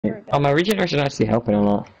Oh, my regeneration is actually helping a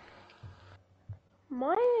lot.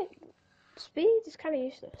 My speed is kind of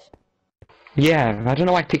useless. Yeah, I don't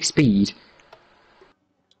know why I picked speed.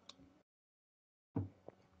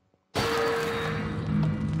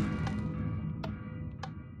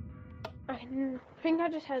 I think I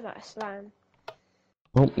just heard that a slam.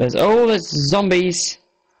 Oh, there's zombies.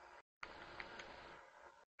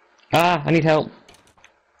 Ah, I need help.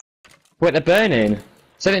 Wait, they're burning.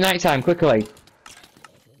 Set it night time, quickly.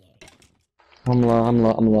 I'm low, I'm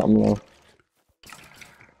low, I'm low, I'm low.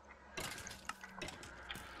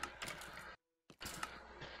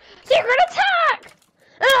 Secret attack!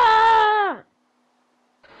 Ah!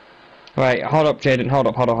 Right, hold up, Jaden, hold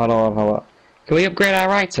up, hold up, hold up, hold up. Can we upgrade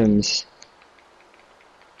our items?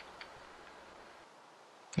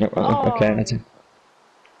 Oh, okay, that's it.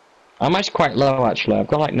 I'm actually quite low, actually. I've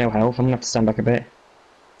got, like, no health. I'm gonna have to stand back a bit.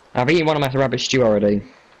 I've eaten one of my rabbit stew already.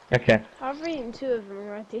 Okay. I've eaten 2 of them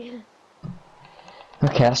already.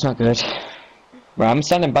 Okay, that's not good. Right, I'm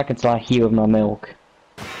standing back until I heal with my milk.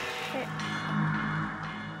 Okay.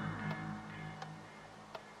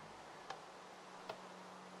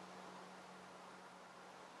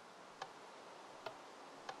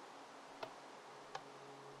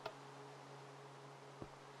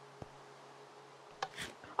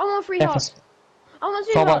 I want 3 hearts. I want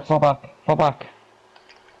 2 hearts. Fall back, fall back.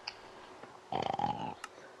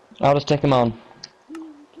 I'll just take him on.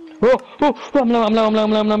 Oh, I'm low, I'm low, I'm low,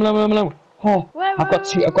 I'm low, I'm low, I'm low, I'm low. Oh, Where, I've got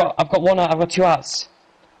 2, I've got 1 heart, I've got 2 hearts.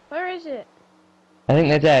 Where is it? I think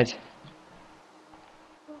they're dead.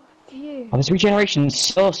 Oh, phew. Oh, this regeneration is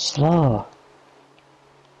so slow.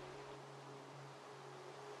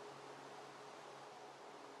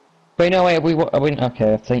 Wait, no, wait,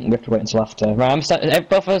 okay, I think we have to wait until after. Right,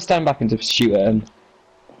 both of us stand back and just shoot at him.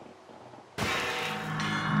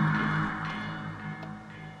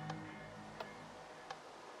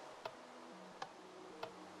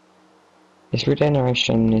 This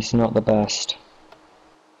regeneration is not the best.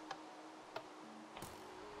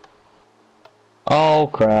 Oh,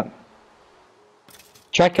 crap.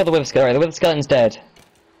 Try to kill the wither skeleton. Right, the wither skeleton's dead.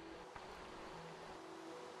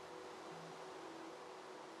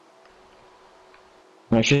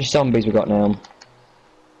 No, it's just zombies we got now.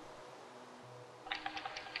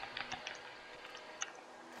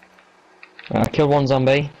 Right, I killed 1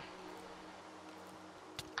 zombie.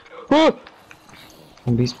 Oh!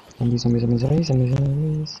 Zombies, zombies, zombies, zombies, zombies, zombies,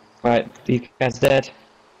 zombies. Right, these guys dead.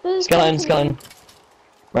 Skeleton.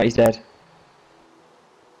 Right, he's dead.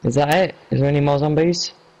 Is that it? Is there any more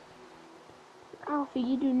zombies? Alfie,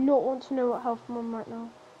 you do not want to know what health I'm on right now.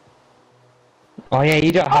 Oh yeah,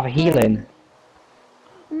 you don't have a healing.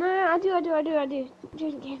 No, I do.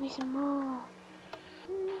 Just give me some more.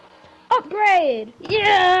 Upgrade!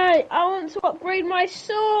 Yeah! I want to upgrade my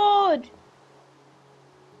sword!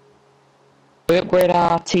 We upgrade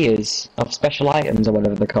our tiers of special items or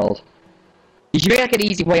whatever they're called. You should make like an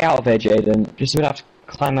easy way out of it, Jaden. Just so we don't have to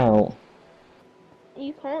climb out.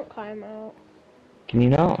 You can't climb out. Can you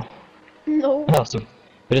not? No. Oh, so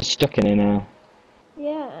we're just stuck in it now.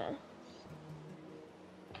 Yeah.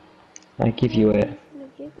 I give you it.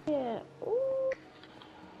 Yeah.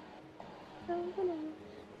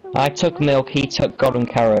 I took milk, he took golden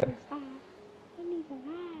carrot.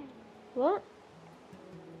 What?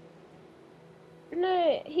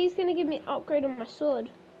 No, he's gonna give me an upgrade on my sword.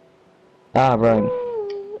 Ah, right.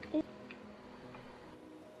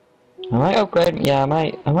 I might upgrade, yeah, I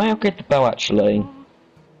might upgrade the bow actually.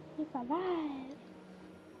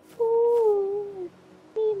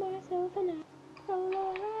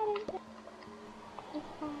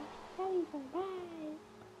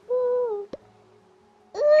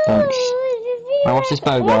 Thanks. Now what's this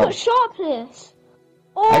bow got? I got sharpness.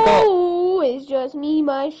 Oh, it's just me,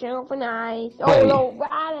 myself, and I.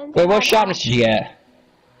 Wait, what sharpness did you get?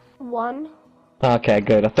 1. Okay,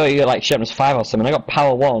 good. I thought you got like sharpness 5 or something. I got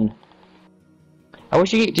power 1. I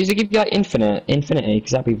wish you does it give you like infinity?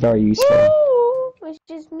 Because that'd be very useful. Ooh, it's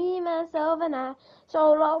just me, myself, and I.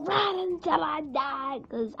 Solo ride until I die.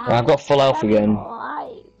 Cause I've got full health again.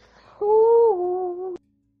 Ooh.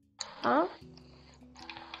 Huh?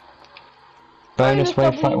 Bonus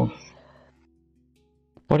wave fight.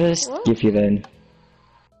 What does this give you then?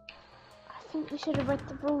 I think we should have read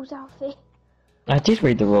the rules, Alfie. I did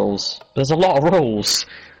read the rules. There's a lot of rules.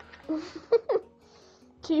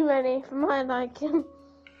 Too many for my liking.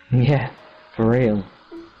 Yeah, for real.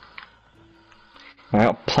 I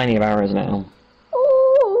got plenty of arrows now.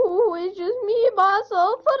 Ooh, it's just me,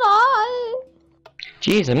 myself, and I.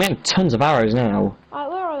 Jeez, I'm getting tons of arrows now. Alright,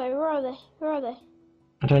 where are they?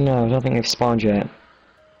 I don't know, I don't think they've spawned yet.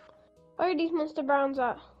 Where are these monster browns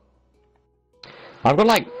at? I've got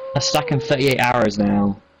like a stack and 38 arrows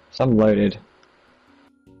now, so I'm loaded.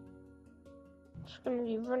 Just gonna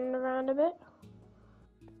be running around a bit.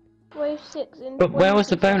 Wave 6 in. But where was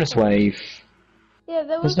the bonus wave? Yeah,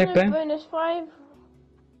 there There's was no no bonus 5.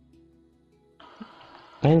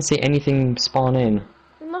 I didn't see anything spawn in.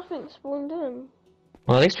 Nothing spawned in.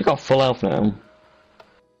 Well, at least we got full health now.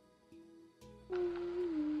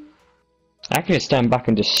 I can just stand back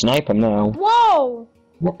and just snipe him now. Whoa!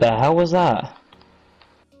 What the hell was that?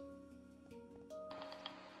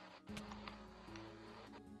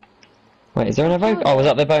 Wait, is there an evoker? Oh, was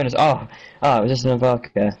that the bonus? Oh, it was just an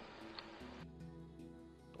evoker.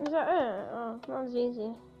 Is that it? Oh, that was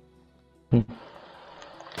easy.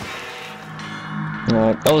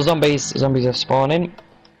 Alright, oh, zombies are spawning.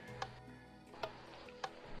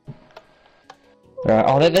 Right,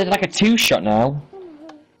 oh, they're like a 2-shot now.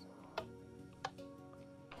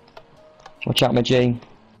 Watch out, my G.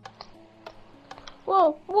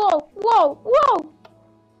 Whoa, whoa, whoa, whoa!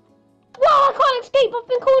 Whoa, I can't escape, I've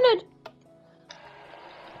been cornered!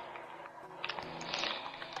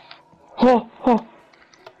 Oh, oh.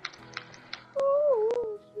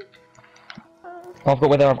 Oh, I've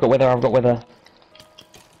got wither.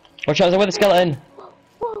 Watch out, there's a wither skeleton!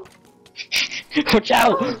 Whoa. Watch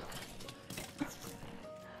out!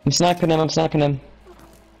 I'm sniping him.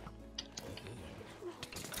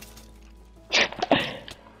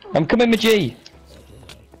 I'm coming, my G!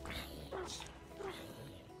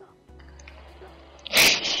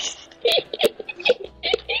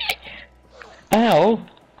 Ow!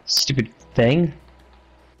 Stupid thing.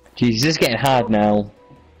 Jeez, this is getting hard now.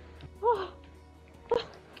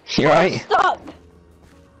 You right? Stop!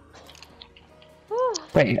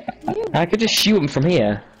 Wait, I could just shoot him from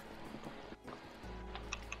here.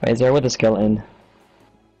 Wait, is there a wither skeleton?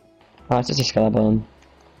 Oh, it's just a skeleton.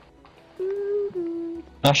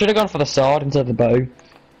 I should have gone for the sword instead of the bow.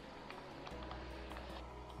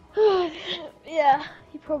 Yeah,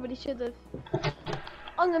 you probably should have.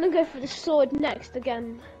 I'm gonna go for the sword next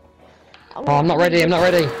again. Oh, I'm not ready.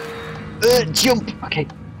 Jump! Okay,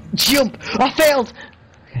 jump! I failed!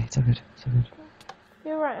 Okay, it's all good.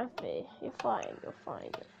 You're right, Anthony. You're fine. Okay,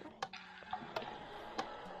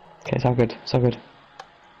 it's all good.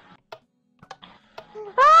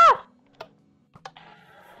 Ah!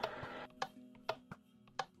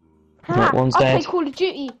 Right, one's I dead. play Call of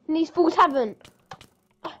Duty, and these fools haven't.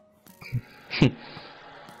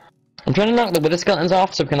 I'm trying to knock the wither skeletons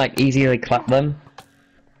off so we can like easily clap them.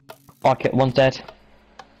 Okay, one's dead.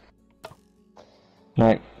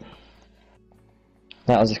 Right.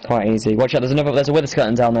 That was quite easy. Watch out, there's a wither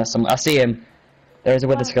skeleton down there. I see him. There is a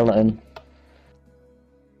wither skeleton.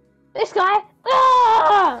 This guy!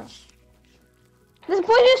 Ah! There's a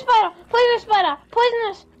poisonous spider!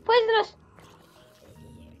 Poisonous!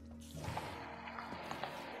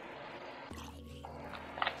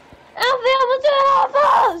 Alfie, I'm gonna do it all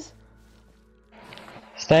first!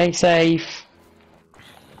 Stay safe.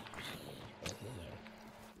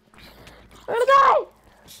 We're gonna die!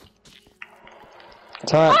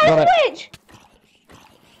 It's alright, Oh, got it. there's a witch!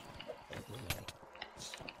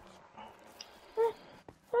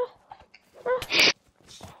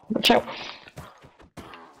 Watch out.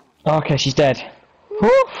 Okay, she's dead.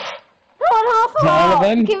 Whew. Not half All of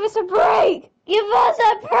them? Give us a break! Give us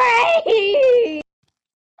a break!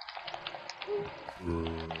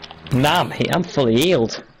 Nah, I'm fully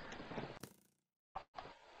healed.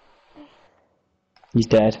 He's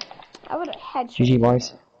dead. I would have headshot. GG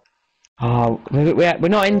boys. Oh, we're not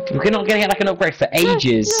getting like an upgrade for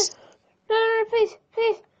ages. No, please.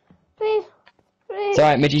 It's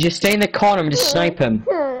alright, Midgie, just stay in the corner and just snipe him.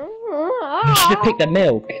 You should have picked the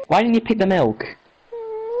milk. Why didn't you pick the milk?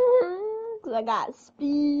 Because I got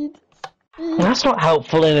speed. Well, that's not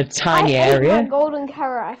helpful in a tiny I ate area. my golden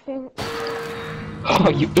carrot, I think. Oh,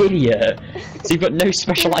 you idiot. So you've got no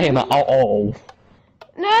special item at all.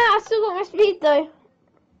 No, I still got my speed though.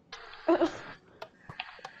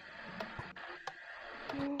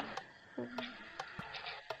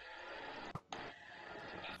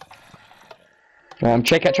 Try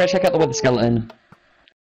to check out the wither skeleton.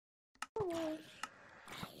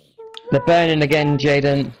 They're burning again,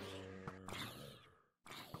 Jaden.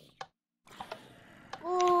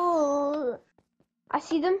 Ooh. I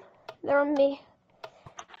see them. They're on me.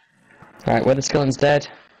 Alright, wither skeleton's dead.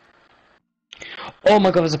 Oh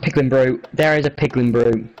my god, there's a piglin brute. There is a piglin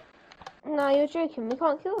brute. No, you're joking. We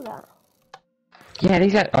can't kill that. Yeah,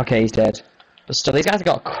 these guys. Okay, he's dead. But still, these guys have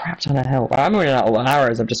got a crap ton of health. I'm running out of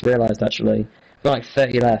arrows, I've just realised actually. I've got like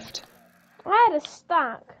 30 left. I had a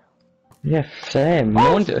stack. Yeah, same. No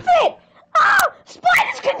Oh, wonder. shit! Ah!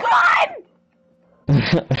 Spiders can climb!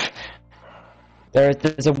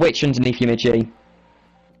 There's a witch underneath you, Midgie.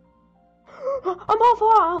 I'm half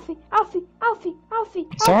heart, Alfie.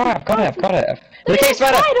 It's alright, I've got it. There's a Look cave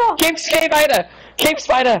at the spider! Cave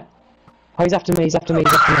spider! Oh, he's after me.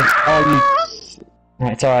 Oh, you...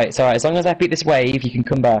 Right, it's alright. As long as I beat this wave, you can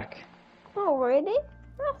come back. Oh, really?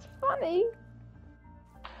 That's funny.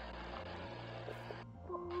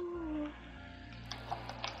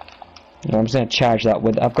 No, I'm just gonna charge that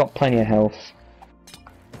with... I've got plenty of health.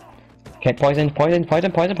 Okay, poison.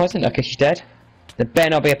 Okay, she's dead. There better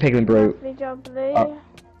not be a piglin brute. Oh.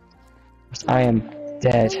 I am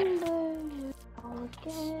dead.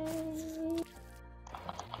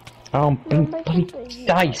 Oh, bloody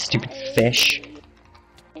die, stupid fish.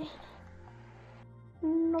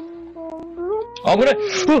 Oh, I'm gonna...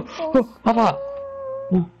 Have that.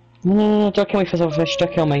 No, don't kill me, fish,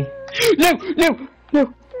 don't kill me.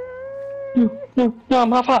 No,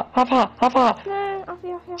 I'm half heart. No,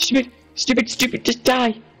 Stupid, just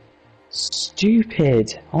die.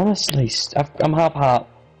 Stupid, honestly, I'm half heart.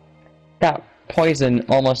 That poison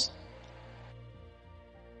almost...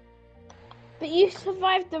 But you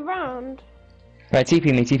survived the round. Right,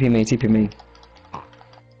 TP me. TP me. TP me.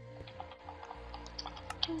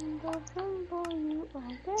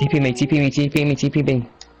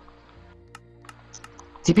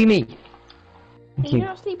 Did you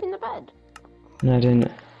not sleep in the bed? No, I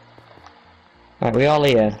didn't. Right, we all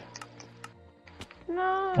here.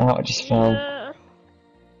 No. Oh, it just fell.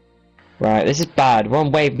 Right, this is bad. We're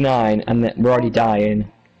on wave 9 and we're already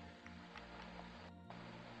dying.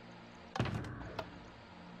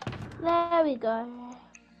 There we go.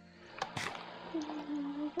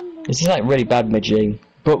 This is like really bad, Midgie.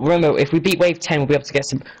 But remember, if we beat wave 10, we'll be able to get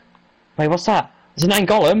some... Wait, what's that? There's an iron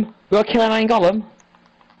golem? We gotta kill an iron golem?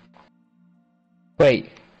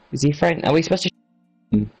 Wait, is he friend? Are we supposed to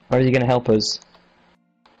him? Or is he gonna help us?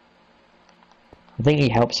 I think he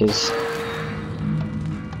helps us.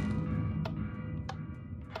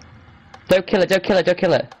 Don't kill it.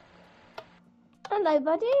 Hello,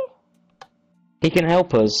 buddy. He can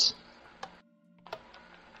help us.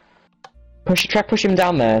 Try push him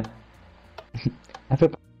down there. I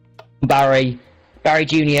feel Barry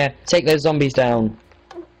Jr., take those zombies down.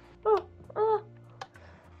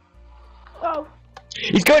 Oh.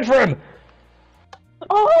 He's going for him!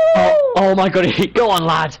 Oh! Oh my god, go on,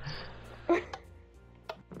 lad!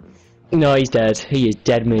 No, he's dead. He is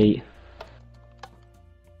dead meat.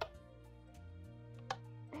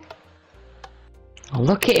 Oh,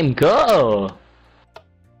 look at him go!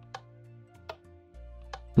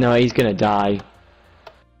 No, he's gonna die.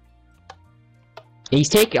 He's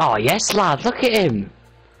taking... Oh, yes, lad, look at him!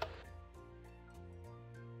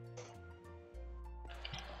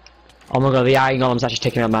 Oh my god, the iron golem's actually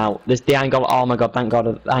taking him out. The iron golem... Oh my god, thank god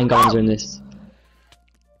the iron golems are in this.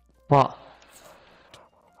 What?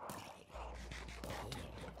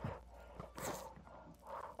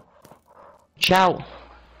 Shout!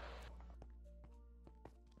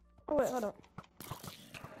 Oh wait, hold on.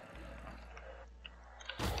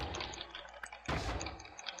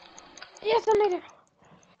 Yes, I made it!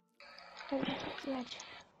 Don't touch the edge.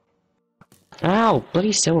 Ow!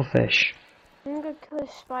 Bloody silverfish. I'm gonna kill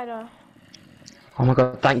this spider. Oh my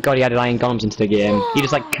god, thank god he added iron golems into the game. He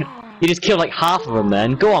just killed like half of them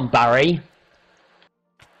then. Go on, Barry!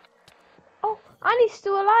 Oh, and he's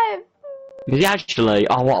still alive! Is he actually?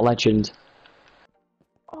 Oh, what a legend.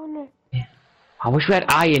 Oh no. I wish we had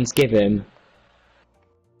irons give him.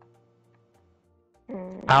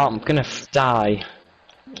 Oh, I'm gonna die.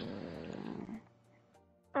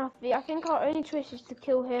 Alfie, I think our only choice is to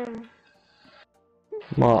kill him.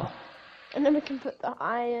 What? And then we can put the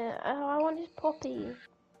iron. Oh, I want his poppy.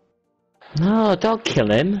 No, don't kill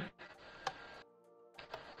him.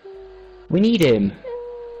 We need him.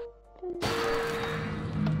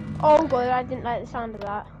 Oh god, I didn't like the sound of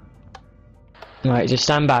that. Right, just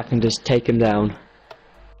stand back and just take him down.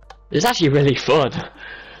 It's actually really fun.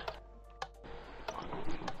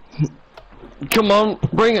 Come on,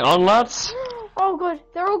 bring it on, lads. Oh god,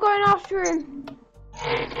 they're all going after him.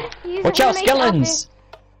 Watch out, skeletons!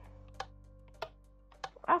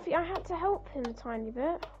 Alfie, I had to help him a tiny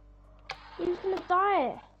bit. He was gonna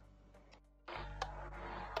die.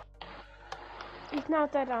 He's now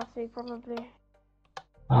dead, Alfie, probably.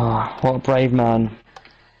 Oh, what a brave man.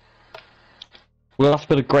 We'll have to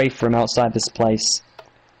build a grave for him outside this place.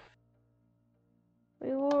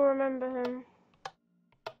 We will remember him.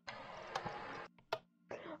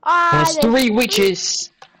 There's 3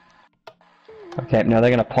 witches! Okay, no, they're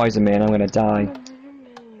gonna poison me and I'm gonna die.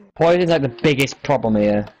 Poison's like the biggest problem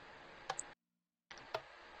here.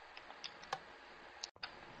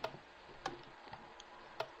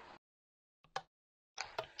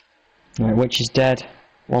 Right, witch is dead.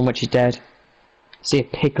 One witch is dead. See a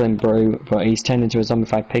piglin brew, but he's turned into a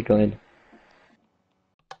zombified piglin.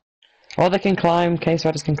 Oh, they can climb. Cave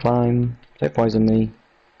spiders can climb. Don't poison me.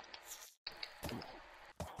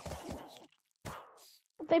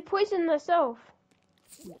 They poison themselves.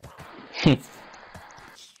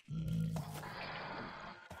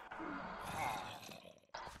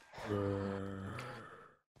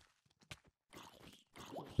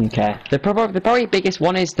 Okay. The probably biggest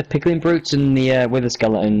one is the piglin brutes and the wither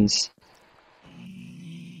skeletons.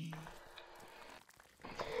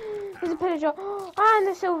 There's a pillager. Ah, and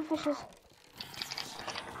the silverfishes.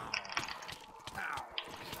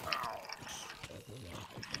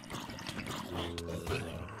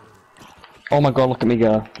 Oh my god, look at me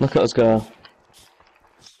go. Look at us go.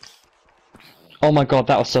 Oh my god,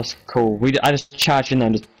 that was so cool. I just charged in there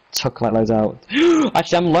and just took like loads out.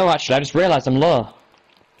 Actually, I'm low, actually. I just realised I'm low.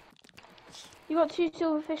 You got 2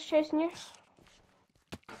 silverfish chasing you?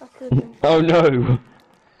 Oh no.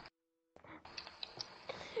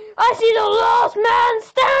 I see the last man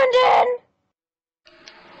standing!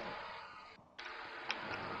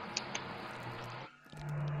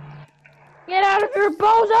 Get out of here,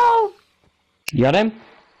 bozo! You got him?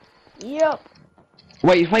 Yep.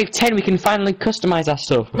 Wait, wave 10, we can finally customise our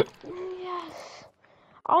stuff. Yes.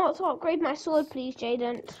 I want to upgrade my sword, please,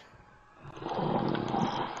 Jaden.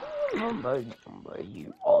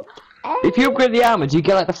 If you upgrade the armour, do you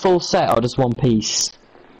get like the full set or just one piece?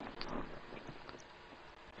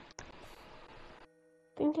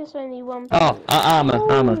 I think it's only one piece. Oh, armour.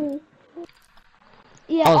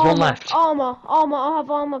 Yeah, Oh, there's armor, one left. Armour. I'll have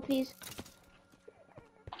armour, please.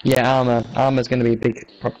 Yeah, armour. Armour's going to be a big,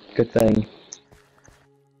 good thing.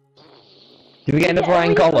 Did we get another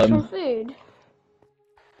iron golem? Food.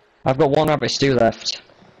 I've got 1 rabbit stew left.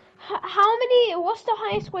 How many? What's the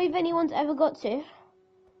highest wave anyone's ever got to?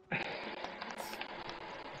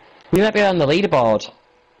 We might be on the leaderboard.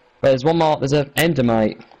 But there's one more. There's an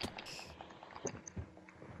endermite.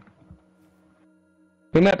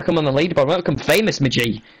 We might become on the leaderboard. We might become famous,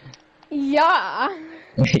 Midgie. Yeah.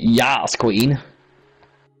 Yas, queen.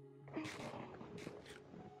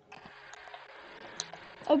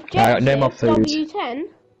 Objective no more food. W10.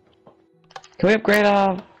 Can we upgrade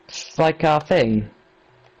our thing?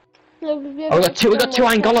 No, We got 2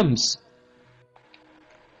 iron golems.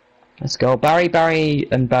 Let's go, Barry,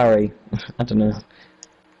 and Barry. I don't know.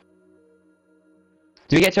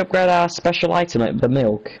 Do we get to upgrade our special item, like the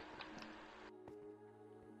milk?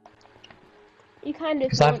 You kind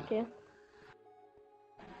of want to.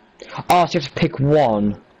 Oh, so you have to pick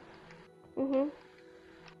one. Mhm.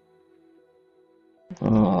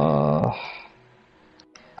 Oh.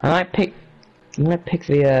 I might pick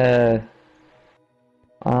the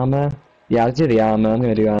armor. Yeah, I'll do the armor. I'm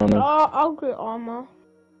gonna do armor. I'll do armor.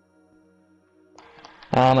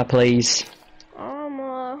 Armor, please.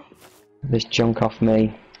 Armor. This junk off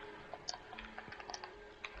me.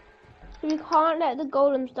 We can't let the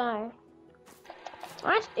golems die.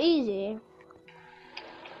 That's easy.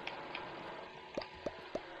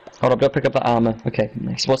 Hold up, don't pick up that armor. Okay,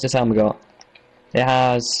 next. What's this armor got? It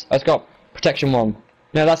has. Oh, it's got protection 1.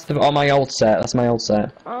 No, that's on my old set. That's my old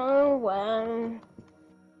set. Oh well.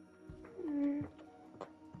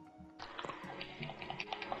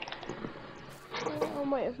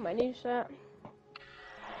 I'm waiting for my new set.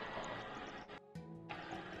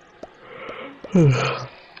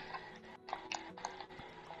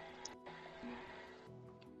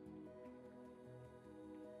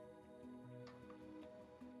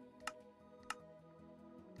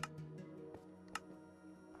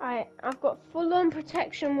 Alright, I've got full-on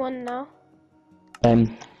protection 1 now.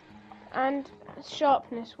 And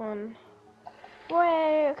sharpness 1.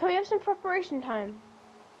 Wait, can we have some preparation time?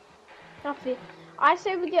 Nothing. I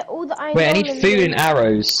say we get all the iron. Wait, I need food and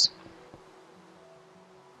arrows.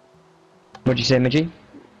 What'd you say, Midgie?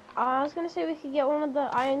 I was gonna say we could get one of the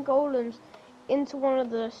iron golems into one of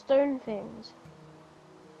the stone things.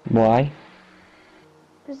 Why?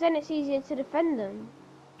 Because then it's easier to defend them.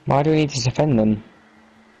 Why do we need to defend them?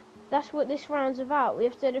 That's what this round's about. We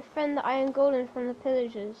have to defend the iron golems from the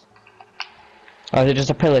pillagers. Oh, they're just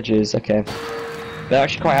the pillagers, okay. They're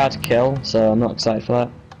actually quite hard to kill, so I'm not excited for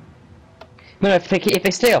that. No, if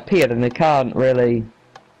they stay up here, then they can't really...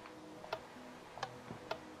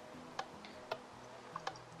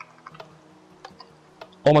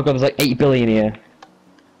 Oh my god, there's like 8 billion here.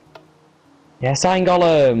 Yes, iron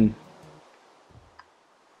golem!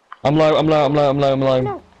 I'm low.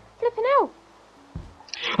 No, flipping out!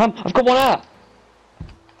 I've got one out!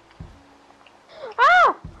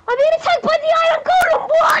 Ah! I'm being attacked by the iron golem!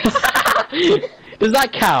 What? Does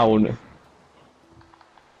that count?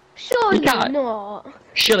 Surely You can't. not.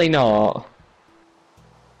 Surely not.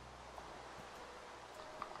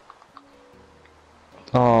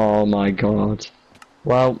 Oh my god.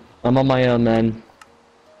 Well, I'm on my own then.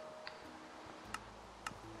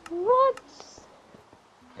 What?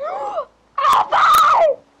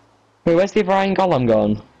 Alpha! Wait, where's the Iron Golem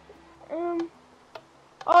gone?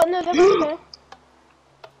 Oh no, they're right there.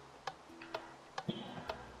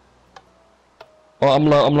 Oh, I'm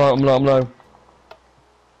low.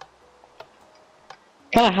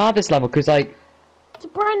 Kinda hard this level, cause like... It's a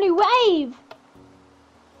brand new wave.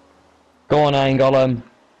 Go on, Iron Golem.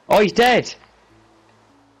 Oh, he's dead!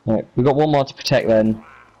 Right, we've got one more to protect then.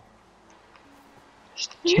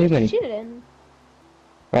 Too many. He's chilling.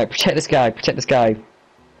 Right, protect this guy,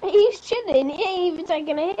 He's chilling. He ain't even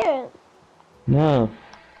taking a hit. No.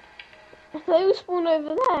 They all spawn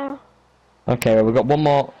over there. Okay, well, we've got one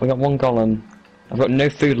more, we've got one golem. I've got no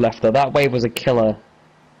food left though, that wave was a killer.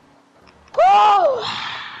 Oh!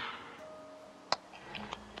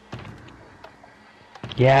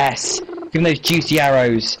 Yes! Give me those juicy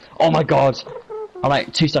arrows! Oh my god! I'm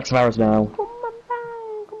like 2 stacks of arrows now.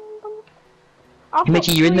 I've got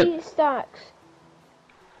Mickey, you're in the... 3 stacks.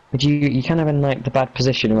 But you're kind of in like the bad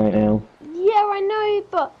position right now. Yeah, I know,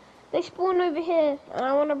 but they spawn over here, and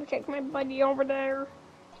I want to protect my buddy over there.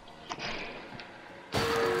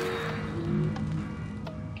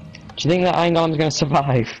 Do you think that Iron Golem's gonna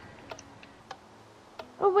survive?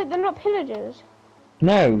 Oh wait, they're not pillagers.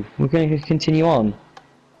 No, we're going to continue on.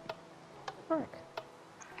 Fuck.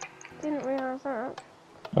 Didn't realise that.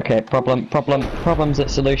 Okay, problems at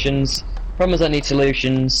solutions. Problems that need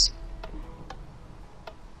solutions.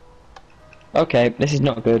 Okay, this is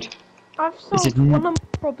not good. I've This is solved one of my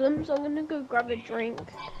problems. I'm gonna go grab a drink.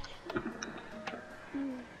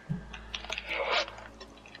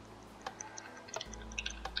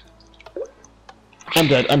 I'm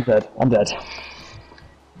dead.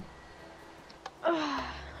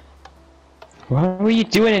 Why were you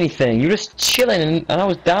doing anything? You were just chilling and I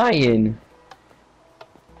was dying.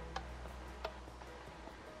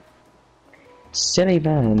 Silly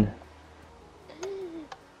man.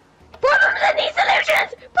 Problems that need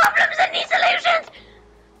solutions! Problems that need solutions!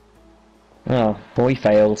 Oh, boy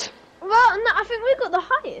failed. Well, no, I think we got the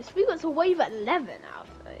highest. We got to wave at 11 out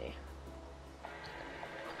of 30.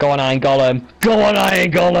 Go on, Iron Golem! Go on,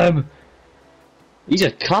 Iron Golem! He's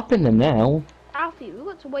just clapping them now. Alfie, we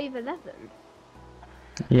got to wave 11.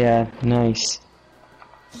 Yeah, nice.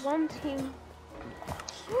 One team.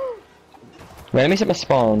 Wait, let me set my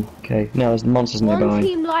spawn. Okay, no, there's monsters nearby. One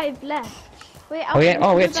team live left. Wait, Oh yeah,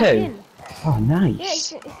 Alfie, we let's had put it 2. back in. Oh,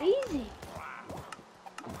 nice. Yeah, it's easy.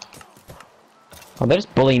 Oh, they're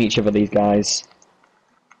just bullying each other, these guys.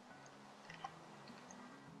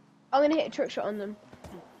 I'm gonna hit a trick shot on them.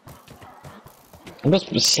 I'm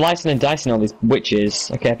just slicing and dicing all these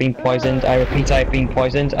witches. Okay, I've been poisoned. I repeat, I've been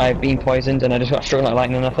poisoned. I've been poisoned, and I just got struck like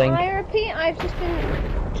lightning, I think. I repeat, I've just been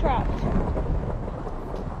trapped.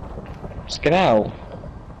 Just get out.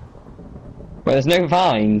 Wait, there's no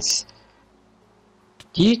vines.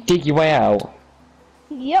 Do you dig your way out?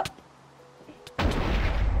 Yep.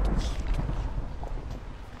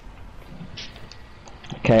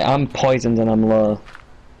 Okay, I'm poisoned and I'm low.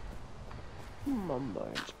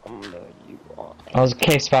 I was a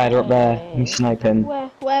cave spider up there. You snipe him.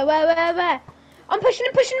 Where? I'm pushing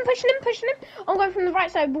him. I'm going from the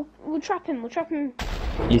right side. We'll trap him.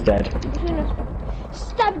 He's dead.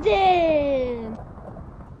 Stabbed him!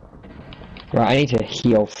 Right, I need to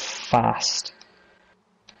heal fast.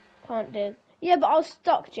 Can't do. Yeah, but I was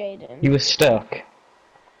stuck, Jaden. You were stuck.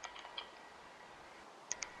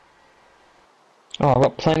 Oh, I've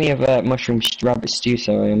got plenty of mushroom rabbit stew,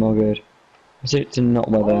 so I'm all good. Is it to not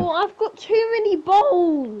weather? Oh, I've got too many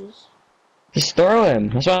bowls! Just throw him.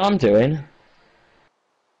 That's what I'm doing.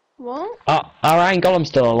 What? Our Iron Golem's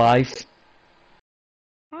still alive.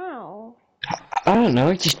 How? I don't know.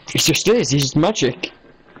 It just is. It's just magic.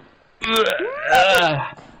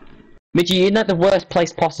 Mickey, you're not the worst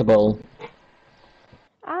place possible.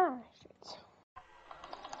 Ah, shit.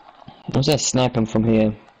 I was gonna snipe him from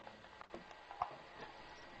here.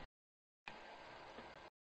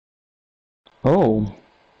 Oh.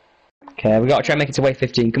 Okay, we gotta try and make it to wave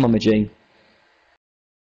 15. Come on, Majin.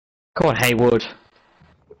 Come on, Haywood.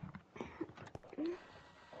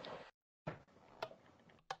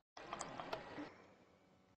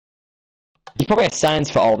 There's probably a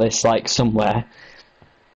signs for all this, like, somewhere.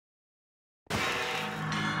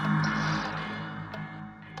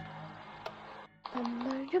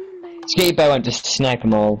 Let's get your bow and just snipe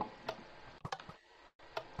them all.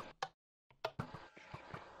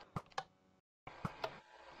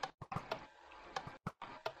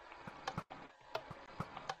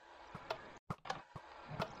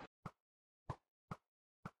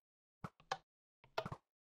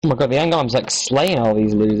 Oh my god, the Angolam's like slaying all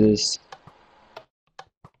these losers.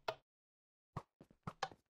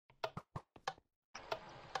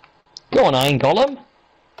 Go on, Iron Golem.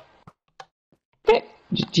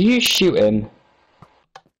 Do you shoot him?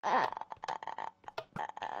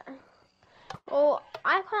 Oh,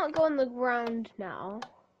 I can't go on the ground now.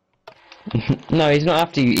 No, he's not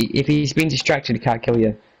after you. If he's been distracted, he can't kill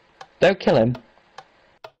you. Don't kill him.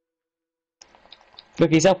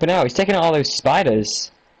 Look, he's helping out. He's taking out all those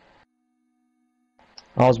spiders.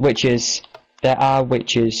 All those witches. There are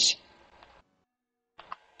witches.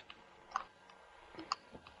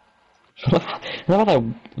 I love how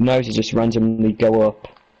the noses just randomly go up.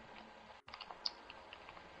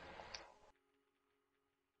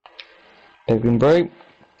 Open brew.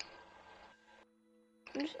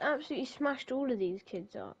 I just absolutely smashed all of these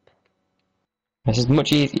kids up. This is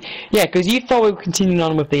much easier. Yeah, because you thought we were continuing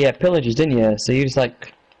on with the pillagers, didn't you? So you just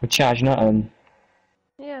like were charging at them.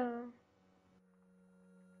 Yeah.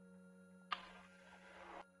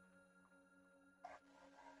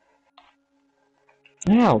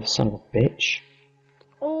 Ow, son of a bitch.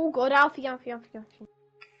 Oh god, Alfie. I'm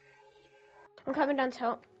coming down to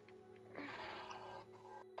help.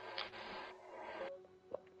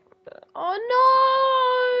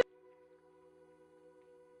 Oh no!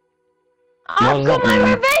 I've got my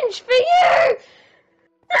revenge for you!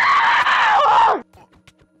 No!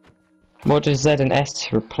 What does Z and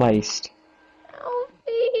S replaced?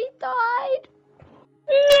 Alfie, he died.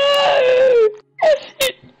 No!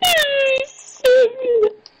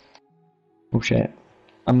 Oh shit.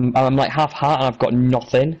 I'm like half heart and I've got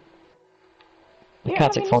nothing. I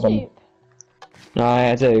can't take for them. No,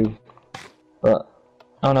 I do. But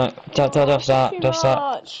oh no, don't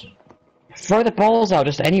start. Throw the balls out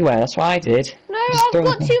just anywhere, that's what I did. No, I've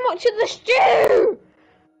got too much of the stew!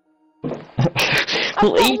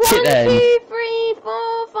 We'll eat it then. 1, 2, 3,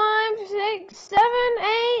 4, 5, 6, 7,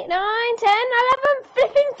 8, 9, 10, 11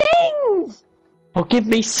 flipping things! Well, give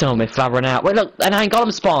me some if I run out. Wait, look, and I ain't got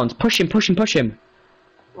them spawned. Push him.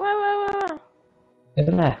 Where?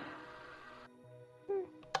 Over there.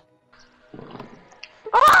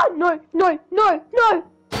 Ah! No!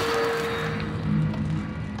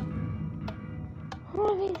 Oh,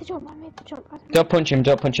 I made the jump. Don't punch him,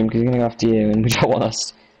 because he's gonna go after you, and we don't want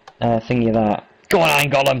us thingy of that. Go on, Iron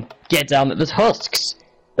Golem! Get down, there's husks!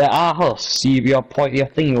 There are husks, your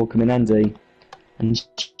thing will come in handy. And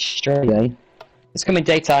straight away. It's coming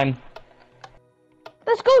daytime.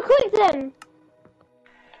 Let's go quick then!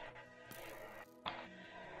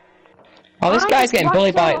 Oh, this guy's getting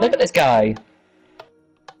bullied by... Look at this guy!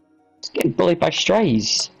 He's getting bullied by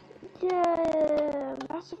strays. Yeah,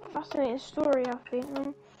 that's a fascinating story, I think.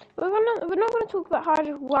 We're not gonna talk about how I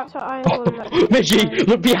just whacked out Iron Golem. Mickey,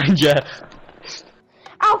 look behind you!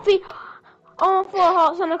 Alfie! Oh, 4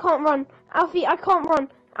 hearts and I can't run. Alfie, I can't run.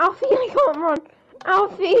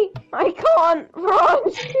 Alfie, I can't run.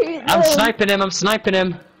 I'm sniping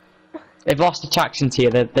him. They've lost attraction to you,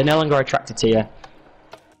 they're no longer attracted to you.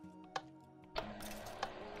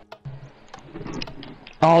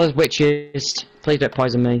 Oh, there's witches. Please don't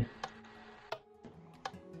poison me.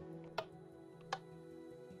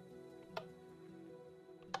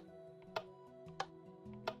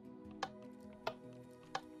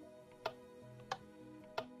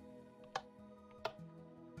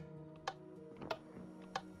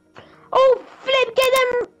 Oh, flip, get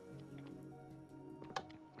him!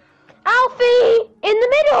 Alfie! In the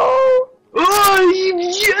middle! Oh,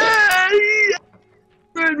 yeah!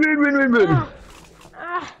 Run.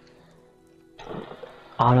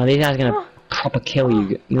 Oh no, these guys are gonna proper kill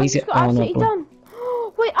you. These got absolutely done.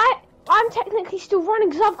 Wait, I'm technically still running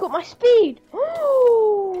because I've got my speed.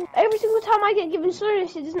 Every single time I get given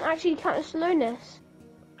slowness, it doesn't actually count as slowness.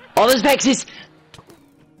 Oh, there's Vexes!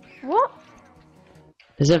 What?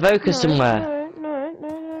 There's a Evoker somewhere.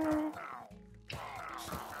 No.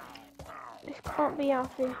 This can't be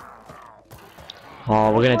Alfie.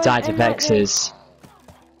 Oh, we're gonna die to Vexes.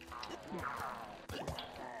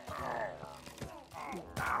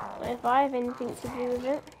 If I have anything to do with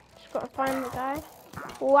it, just gotta find the guy,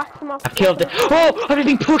 whack him up. I've killed it. Oh, I've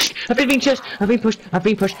been pushed. I've been pushed. I'm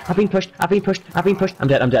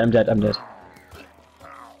dead.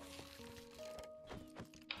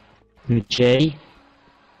 G.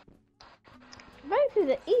 Vexes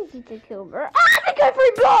are easy to kill, bro. Ah, they go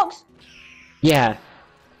 3 blocks! Yeah.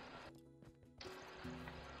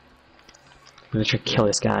 I'm gonna try to kill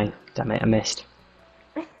this guy. Damn it, I missed.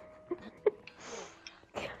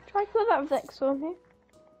 Try to kill that Vex for me.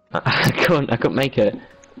 I couldn't make it.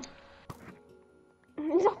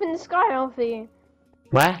 He's up in the sky, Alfie.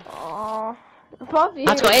 Where? Oh, above you.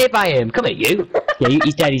 I got hit by him. Come here, you. Yeah,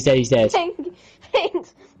 he's dead, he's dead, he's dead.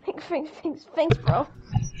 Thanks, bro.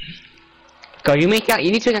 God, you need to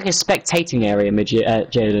make like a spectating area,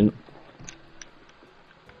 Jaden.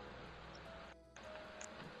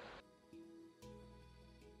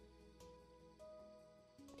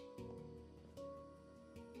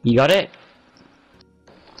 You got it?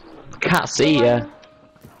 Can't see ya.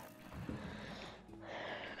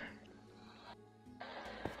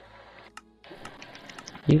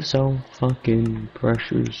 You're so fucking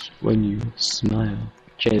precious when you smile.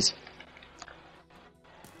 Cheers.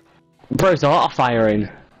 Bro's auto firing.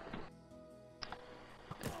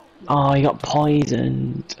 Oh, he got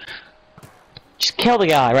poisoned. Just kill the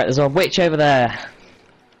guy. Right, there's a witch over there.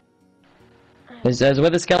 There's a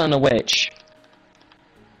wither skeleton and a witch.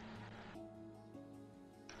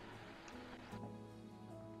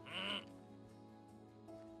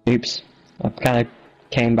 Oops. I kind of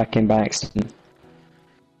came back in by accident.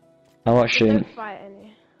 I watched him.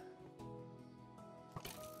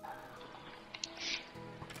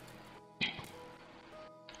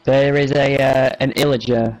 There is a an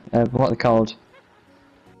illager. What are they called?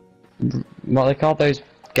 What are they called? Those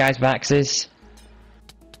guys with axes?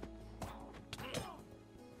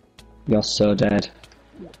 You're so dead.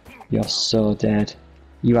 You're so dead.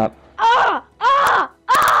 You are. Ah! Ah!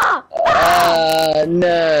 Ah!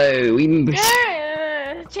 No!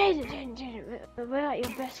 Jaden, we're like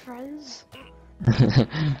your best friends. You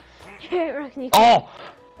don't reckon you can...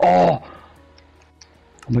 Oh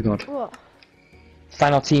my god. What?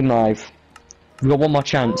 Final team live. We've got one more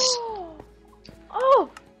chance. Oh!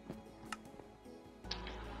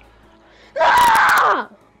 Ah!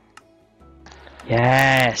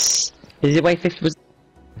 Yes! Is it wave 50?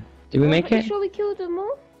 Did we make it? Sure we killed them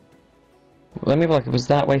all? Let me have a look. Was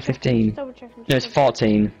that wave 15? No, it's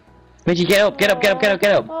 14. Midgie, get up, get up, get up, get up,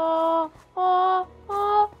 get up!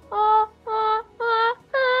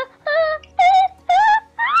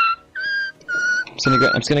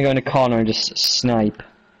 I'm just gonna go in the corner and just snipe.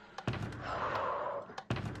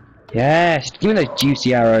 Yes! Give me those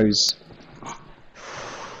juicy arrows.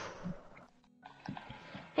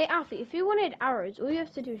 Hey Alfie, if you wanted arrows, all you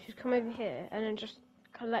have to do is just come over here and then just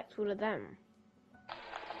collect all of them.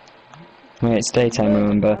 Wait, it's daytime,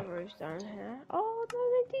 remember. Arrows down here. Oh no,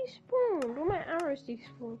 they despawned. All my arrows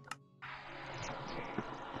despawned.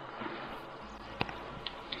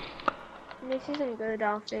 This isn't good,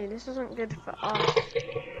 Alfie. This isn't good for us.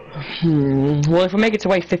 Well, if we make it to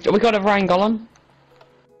wave 50, we got a iron golem.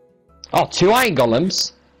 Oh, 2 iron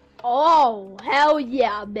golems. Oh, hell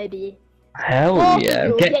yeah, baby. Hell yeah.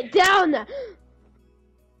 Get down there.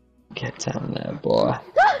 Get down there, boy.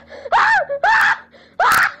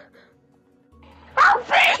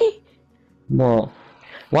 Alfie! What?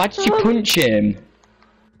 Why did you punch him?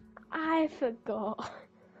 I forgot.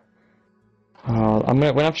 Oh,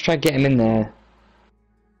 we'll have to try and get him in there.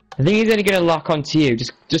 I think he's only gonna lock onto you.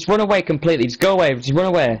 Just run away completely. Just go away. Just run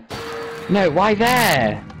away. No, why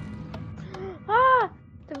there? Ah,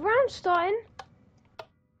 the round's starting.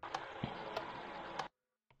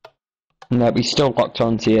 No, he's still locked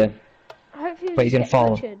onto you. But he's gonna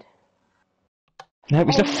fall. Butchered. No,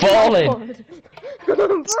 he's not falling.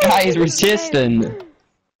 This guy is resistant.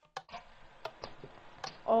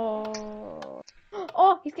 Oh.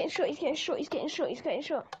 Oh, he's getting shot, he's getting shot, he's getting shot, he's getting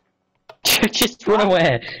shot. Just run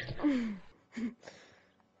away.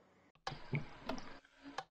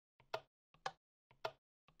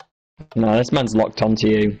 No, this man's locked onto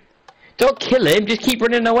you. Don't kill him, just keep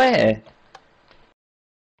running away.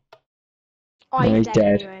 Oh, no, he's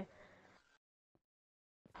dead. Anyway.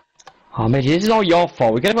 Oh, man, this is all your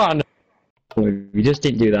fault. We're gonna go out and... You just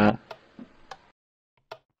didn't do that.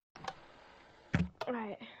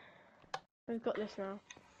 Right. We've got this now.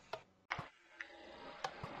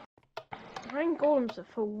 Iron golems are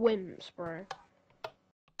for wimps, bro.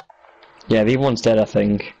 Yeah, the one's dead, I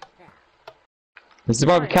think. This is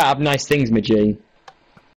why we can't have nice things, Midgie.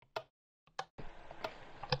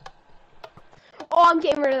 Oh, I'm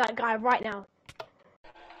getting rid of that guy right now.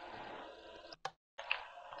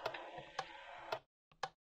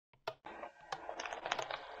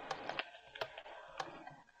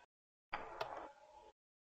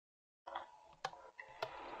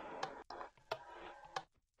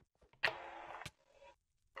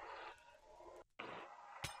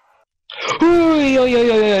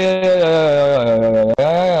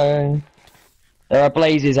 There are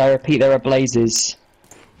blazes, I repeat, there are blazes.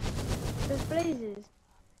 There's blazes.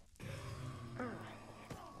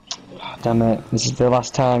 Oh, damn it, this is the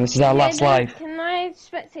last time, this is our last life. Can I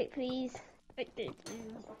spectate, please? Spectate,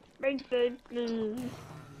 please. Spectate, please.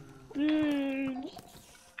 Please.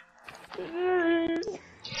 Please.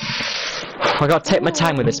 I gotta take my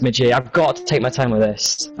time with this, Midgie. I've got to take my time with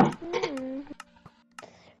this.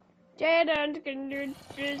 Jaden, can you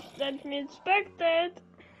just let me inspect it?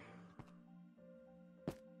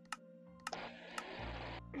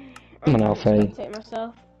 Come on, Alfie. Take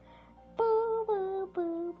myself.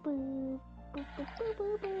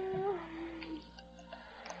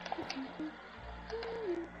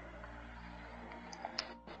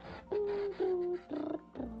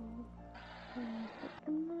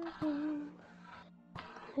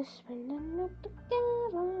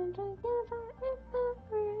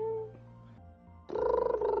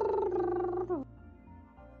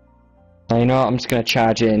 You know what? I'm just gonna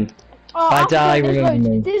charge in. Oh, I die, there's remember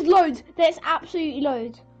loads. me. There's loads. There's absolutely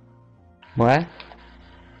loads. Where?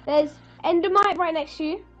 There's Endermite right next to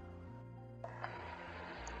you.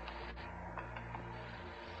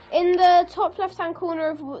 In the top left-hand corner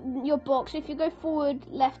of your box, if you go forward,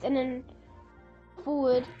 left, and then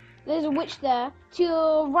forward, there's a witch there. To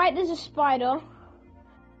your right, there's a spider.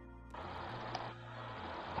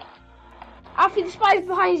 Alfie, the spider's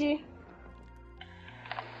behind you.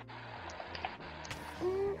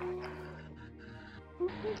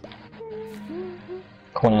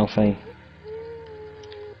 Come on, Alfie.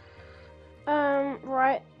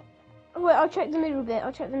 Right. Wait, I'll check the middle bit.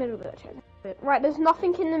 Right, there's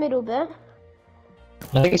nothing in the middle bit.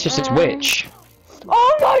 I think it's just its witch.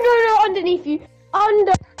 Oh no, underneath you.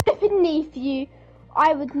 Underneath you.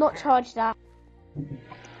 I would not charge that.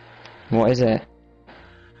 What is it?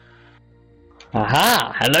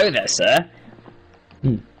 Aha! Hello there, sir.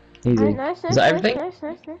 Easy. Nice, Is that everything?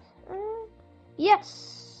 Nice.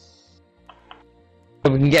 Yes.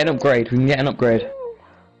 We can get an upgrade.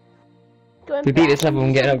 If we beat this level, we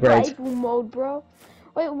can get an upgrade. Survival mode, bro.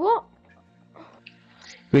 Wait, what?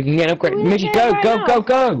 We can get an upgrade. We Midgie, get it right now.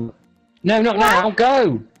 go! No, not now,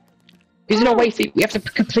 go! Because not wave 50. We have to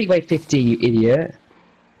complete wave 50, you idiot.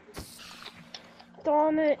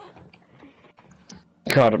 Darn it.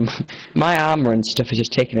 God, my armor and stuff is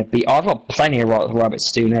just taking a beat. Oh, I've got plenty of rabbit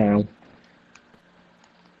stew now.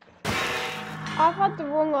 I've had the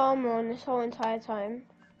wrong armor on this whole entire time.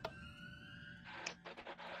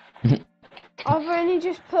 I've only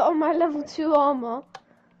just put on my level 2 armor.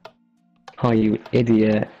 Oh, you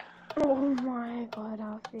idiot. Oh my god,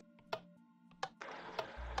 Alfie.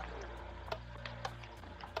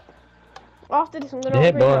 After this, I'm gonna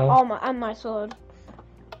upgrade my armor and my sword.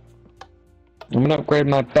 I'm gonna upgrade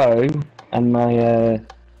my bow and my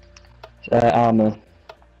armor.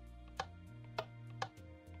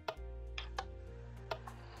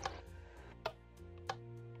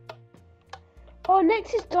 Oh,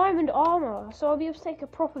 next is diamond armor, so I'll be able to take a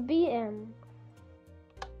proper beating.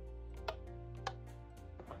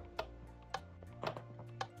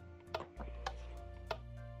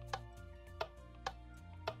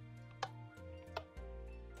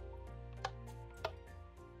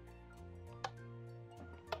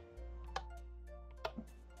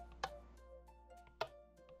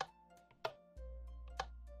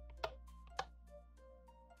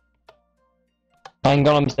 Iron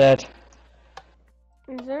Golem's dead.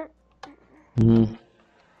 Is it?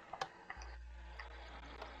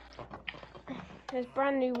 There's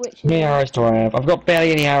brand new witches. How many arrows do I have? I've got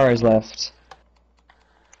barely any arrows left.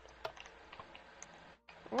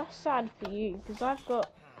 That's sad for you, because I've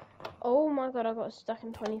got... Oh my god, I got stuck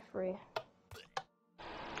in 23.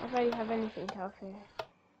 I barely have anything out here.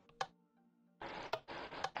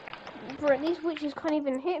 Bro, these witches can't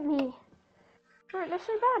even hit me. Bro, they're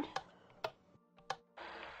so bad.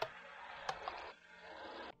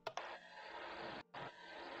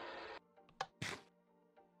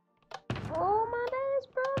 Oh my days,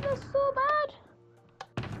 bro, they're so bad.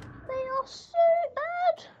 They are so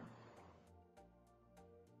bad.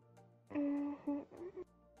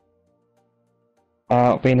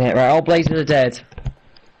 Been hit. Right, all blazes are dead.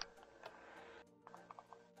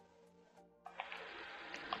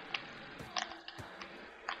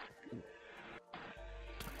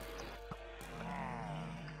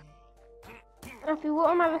 Alfie,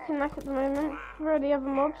 what am I looking like at the moment? Where are the other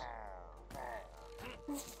mobs?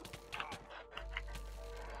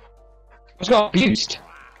 I just got abused.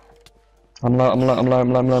 I'm low.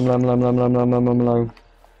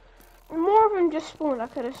 More of them just spawned, I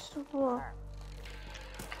could have sworn.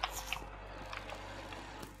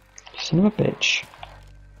 Son of a bitch.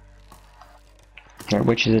 Right,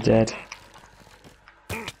 witches are dead.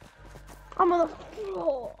 I'm on the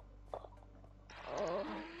floor.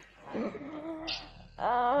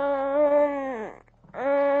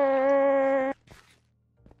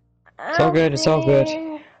 It's all good, it's all good.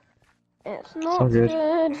 It's not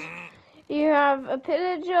good. You have a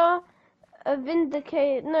pillager, a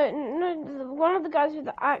vindicate. No, one of the guys with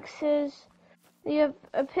the axes. You have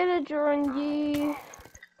a pillager on you,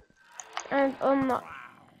 and on the,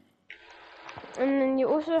 and then you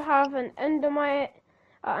also have an endermite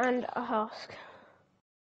and a husk.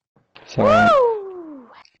 Sorry. Woo!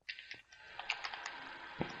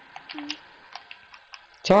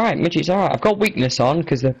 It's alright, Midgie, it's alright. I've got weakness on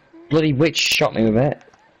because the bloody witch shot me with it.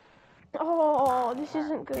 Oh, this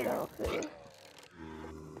isn't good, Alfie.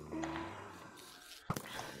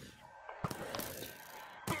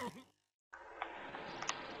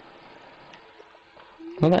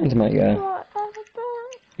 Well, that endermite go.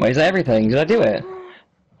 Wait, is that everything? Did I do it?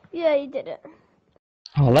 Yeah, you did it.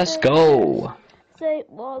 Oh, let's go. Say,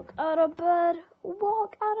 walk out of bed,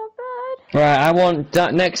 walk out of bed. Right, I want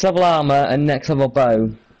next level armor and next level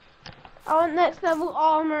bow. I want next level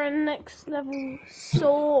armor and next level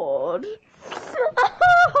sword.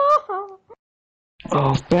 Oh,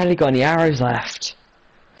 I've barely got any arrows left.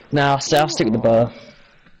 Nah, I'll stick with the bow.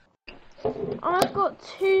 I've got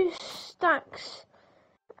 2 stacks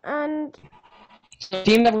and...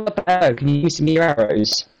 Do you level up bow? Can you use some of your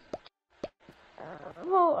arrows?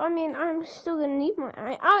 well, I mean, I'm still gonna need my...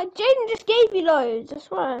 Jaden just gave me loads, I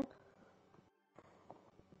swear.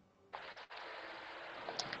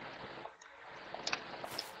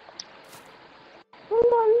 Hold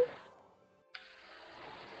on.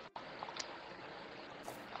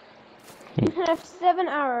 You can have 7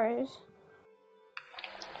 arrows.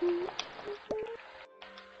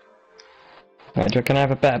 Right, can I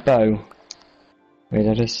have a better bow? Wait,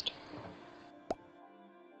 I just...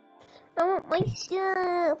 I want my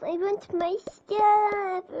stuff. I want my stuff.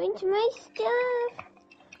 I want my stuff.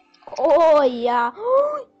 Oh, yeah.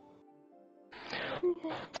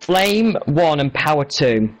 Flame 1 and power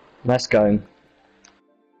 2. Let's go.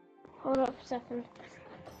 Hold up a second.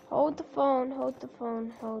 Hold the phone, hold the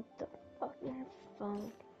phone, hold the fucking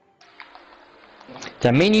phone.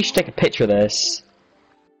 I mean you should take a picture of this.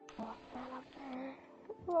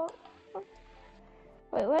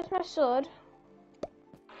 Wait, where's my sword?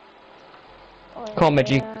 Oh, Come on,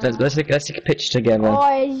 Midgie, yeah. let's take a picture together.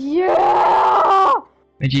 Oh, yeah!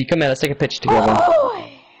 Midgie, come here, let's take a picture together. Oh,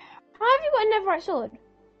 how have you got a netherite sword?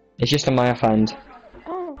 It's just on my offhand.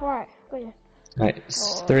 Oh, right, got you. Right,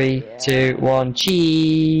 3, 2, 1,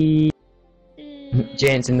 cheese.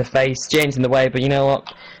 Jane's in the face, Jane's in the way, but you know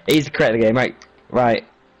what? He's the correct game, right? Right.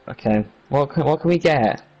 Okay. What can we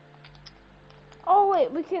get? Oh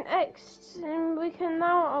wait, we can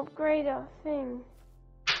now upgrade our thing.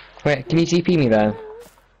 Wait, can you TP me there?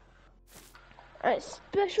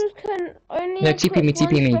 Specials can only No, TP me, equip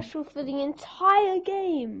TP me. one special for the entire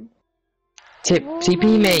game.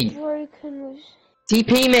 TP me! Broken was...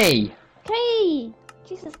 TP me! Okay!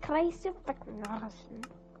 Jesus Christ, you're fucking awesome.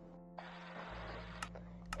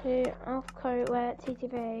 To Alfco, where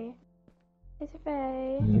TTV.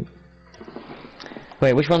 TTV.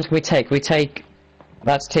 Wait, which ones can we take? Can we take...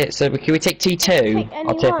 That's T... So can we take T2? Take any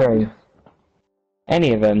Or T3? one.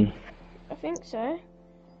 Any of them? I think so.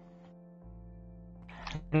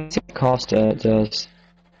 Let's see what Costa does.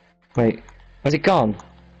 Wait, where's it gone?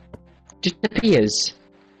 Just disappears.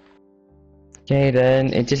 Okay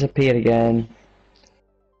then, it disappeared again.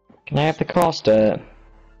 Can I have the Costa?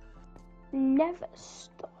 Never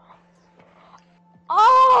stop.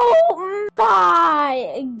 Oh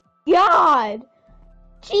my God!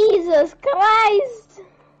 Jesus Christ!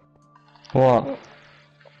 What?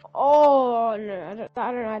 Oh no,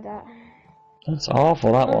 I don't like that. That's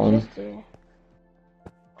awful, that one.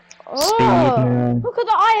 Oh, look at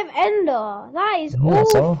the Eye of Ender. That is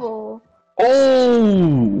awful.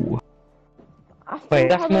 Oh! I think Wait,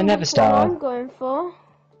 that's from the Nether Star. I'm going for.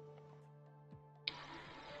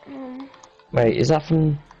 Wait, is that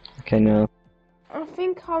from... Okay, no. I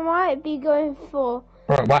think I might be going for...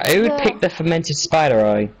 Right, well, who would pick the fermented spider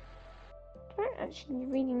eye? I don't actually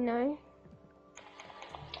really know.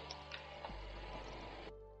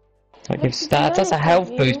 That gives that's a health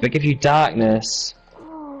boost, but gives you darkness.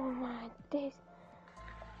 Oh my days.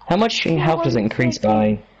 How much health does it increase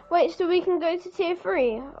by? Wait, so we can go to tier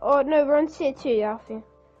 3? Or no, we're on tier 2, Alfie.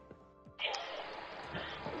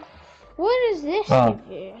 What does this give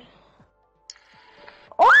you?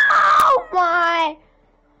 Oh my!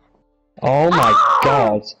 Oh my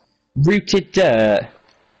God! Rooted dirt.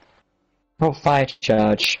 Oh, fire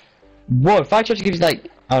charge. Whoa, fire charge gives you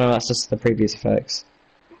like... Oh no, that's just the previous effects.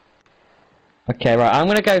 Okay, right, I'm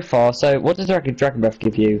gonna go for... So, what does Dragon Breath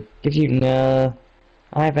give you? Give you... No...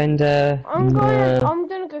 I've Ender... I'm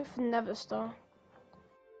gonna go for Nether Star.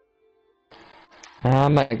 I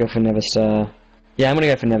might go for Nether Star. Yeah, I'm gonna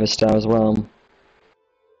go for Nether Star as well.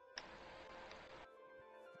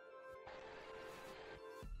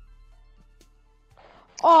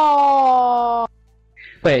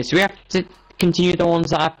 wait, so we have to continue the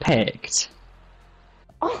ones that I picked?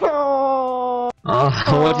 Oh.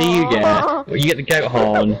 Oh, what do you get? You get the goat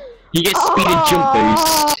horn. You get speed and jump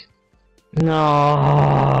boost.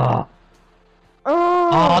 No.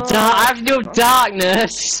 Oh, I have no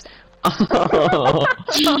darkness. Oh.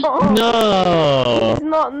 No. It's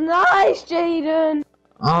not nice, Jaden.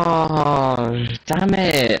 Oh, damn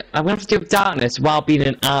it. I'm gonna have to do darkness while being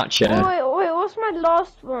an archer. Wait, what's my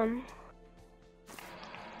last one?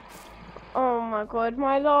 Oh my god,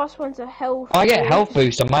 my last one's a health I get health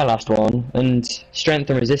boost on my last one, and strength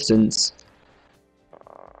and resistance.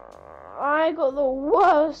 I got the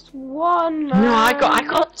worst one, man. No, I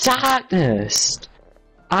got darkness.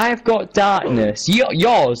 I've got darkness.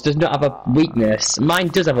 Yours does not have a weakness. Mine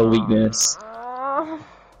does have a weakness. Alright,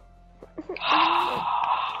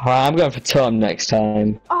 I'm going for Tom next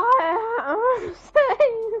time. I'm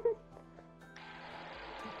saying.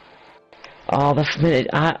 Oh, the minute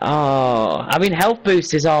I mean, health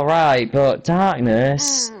boost is alright, but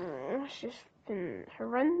darkness. It's just been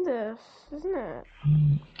horrendous, isn't it?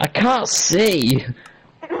 I can't see.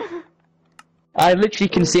 I literally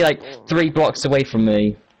can see like 3 blocks away from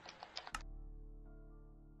me.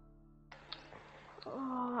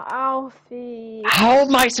 Oh, Alfie. How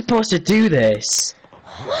am I supposed to do this?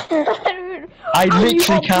 I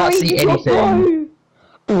literally can't see anything.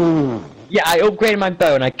 Yeah, I upgraded my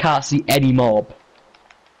bow and I can't see any mob.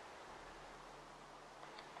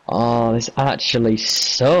 Oh, this actually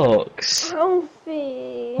sucks.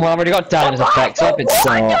 Alfie. Well, I've already got damage effects, so it's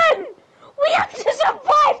Warden! We have to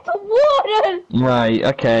survive the warden! Right,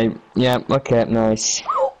 okay. Yeah, okay, nice.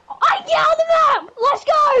 I get on the map! Let's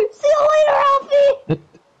go! See you later, Alfie!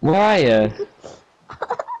 Where are you?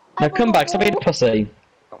 Now come back, stop being a pussy.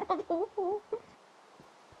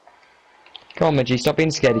 Come on, Midgie, stop being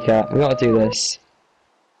a scaredy cat. We gotta do this.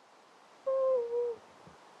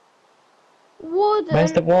 Warden.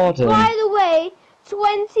 Where's the warden? By the way,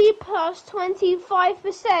 20 plus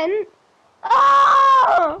 25%.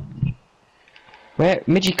 Ah! Where,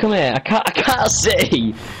 Midgie, come here. I can't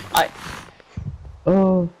see.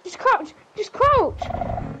 Oh. Just crouch. Just crouch.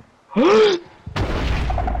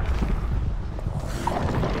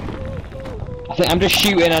 I think I'm just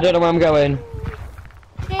shooting. I don't know where I'm going.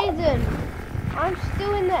 Jaden, I'm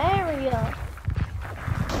still in the area.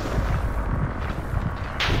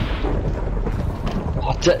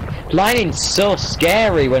 Oh, lining's so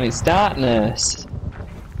scary when it's darkness.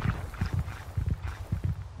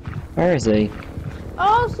 Where is he?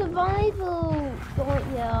 Oh, survival. Got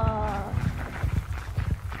ya.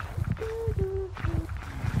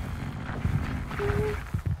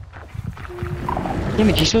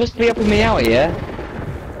 Image, you're supposed to be helping me out here.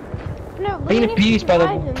 No, Being abused by the.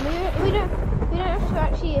 We don't have to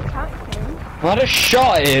actually attack him. I just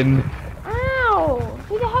shot him. Ow!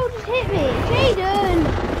 Who the hell just hit me? Jaden!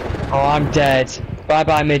 Oh, I'm dead. Bye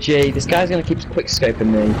bye, Midgie. This guy's gonna keep quick scoping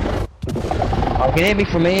me. Oh, you can hear me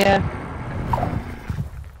from here.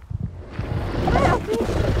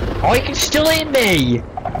 Oh, you can still hit me!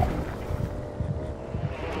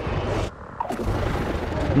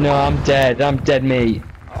 No, I'm dead. I'm dead meat.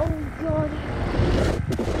 Oh god.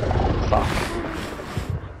 Fuck.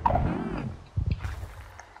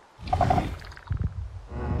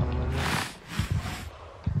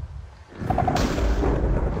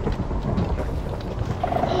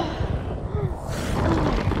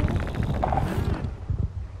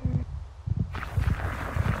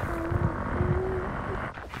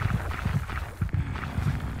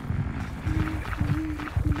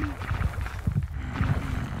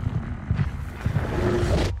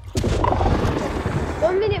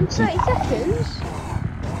 In 30 seconds?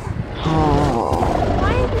 Oh.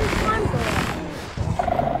 Why isn't the time going?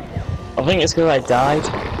 I think it's because I died.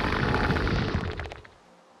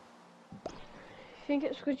 I think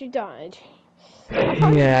it's because you died.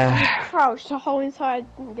 Yeah. Crouched the whole entire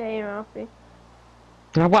game, Alfie.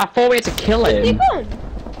 I thought we had to kill him. Keep on.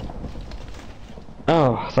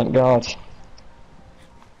 Oh, thank God.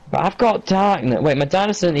 But I've got darkness. Wait, my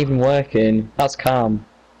darkness isn't even working. That's calm.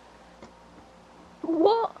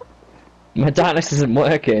 What? My darkness isn't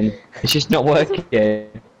working. It's just not working.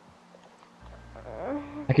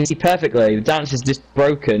 I can see perfectly. The darkness is just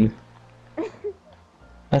broken.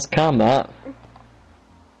 That's calm, that.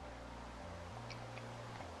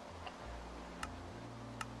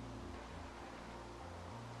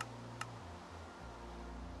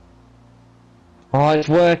 Oh, it's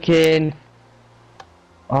working.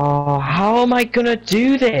 Oh, how am I gonna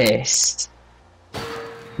do this?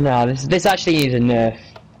 No, this actually needs a nerf.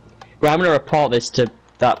 Well, I'm gonna report this to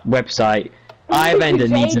that website. Ivender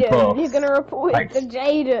needs a buff. You're gonna report it to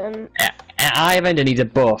Jaden. Ivender needs a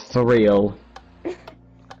buff, for real.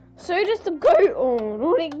 So does the goat on.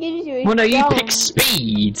 All it gives you is Well, no, you jump. picked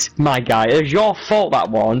speed, my guy. It was your fault, that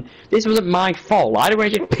one. This wasn't my fault. I don't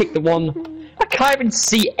want to just pick the one. I can't even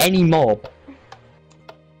see any mob.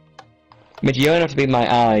 Midge, you don't have to be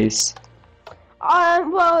my eyes.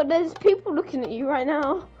 Well, there's people looking at you right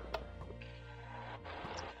now.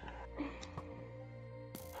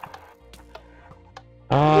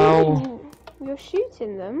 Oh. You're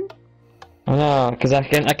shooting them. I know, because I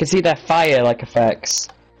can see their fire like effects.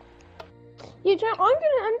 Yeah,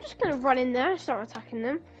 I'm just gonna run in there and start attacking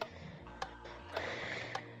them.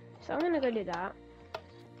 So I'm gonna go do that.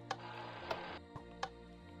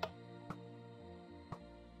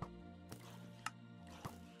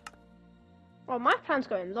 Well, my plan's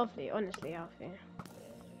going lovely, honestly, Alfie.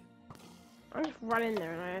 I just ran in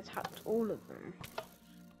there and I attacked all of them.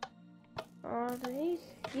 Oh, these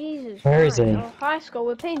Jesus. Where is he? Oh, high score.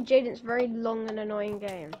 We're playing Jaden's very long and annoying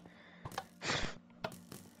game.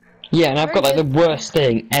 Yeah, and I've got like the worst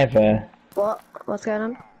thing ever. What? What's going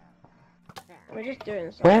on? We're just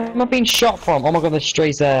doing something. Where am I being shot from? Oh my god, the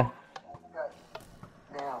strays there.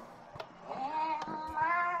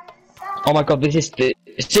 Oh my god, this is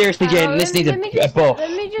seriously, Jane. This needs a buff.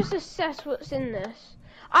 Let me just assess what's in this.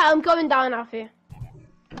 I'm going down, Alfie.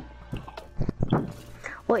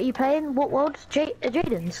 What are you playing? What world's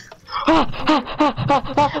Jaden's? Help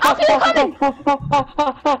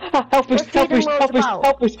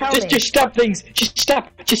us! Just stab things! Just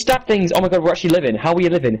stab things! Oh my god, we're actually living. How are we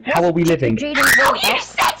living? How are we living? Oh, you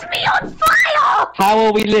set me on fire! How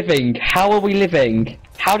are we living? How are we living?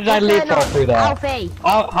 How did I live all through that? Alfie!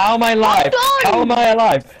 How am I alive? How am I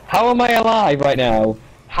alive? How am I alive right now?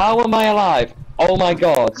 How am I alive? Oh my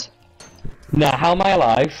god. Nah, how am I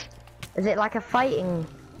alive? Is it like a fighting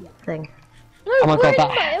thing? No, Oh my god,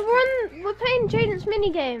 we're playing Jaden's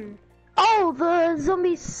minigame. Oh, the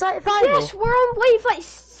zombie survival. Yes, we're on wave like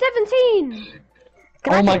 17.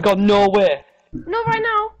 Oh my god, no way. Not right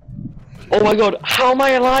now. Oh my god, how am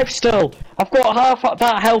I alive still? I've got half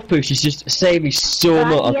that health boost. Has just saved me so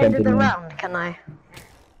much. At the end of the round, can I?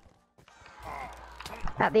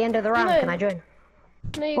 At the end of the round, can I join?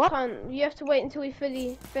 No, you can't. You have to wait until we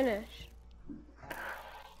fully finish.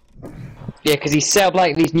 Yeah, because he set up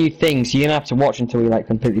like these new things. So you're gonna have to watch until we like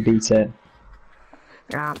completely beat it.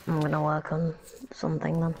 Yeah, I'm gonna work on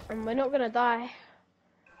something then. And we're not gonna die.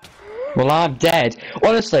 Well, I'm dead.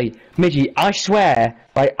 Honestly, Midgie, I swear,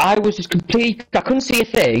 like, I was just completely... I couldn't see a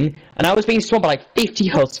thing, and I was being swamped by, like, 50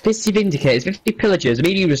 huts, 50 Vindicators, 50 Pillagers.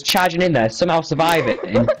 Immediately was charging in there, somehow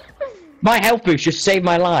surviving. My health boost just saved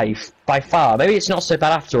my life, by far. Maybe it's not so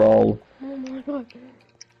bad after all. Oh my god.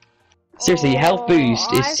 Seriously, health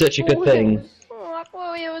boost is such a good thing. I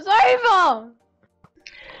thought it was over!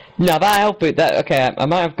 No, that health boost... Okay, I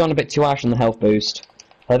might have gone a bit too harsh on the health boost.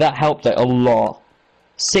 That helped a lot.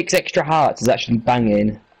 6 extra hearts is actually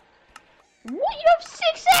banging. What? You have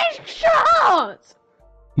 6 extra hearts?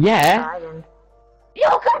 Yeah.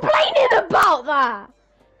 You're complaining about that!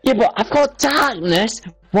 Yeah, but I've got darkness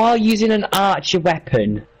while using an archer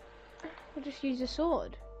weapon. I'll just use a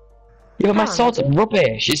sword. Yeah, but my sword's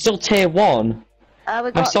rubbish. It's still tier 1. We've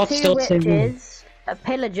My got sword's 2 still tier 1. witches, a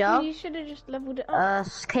pillager, You should have just leveled it up.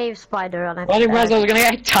 cave spider, and I didn't realise I was going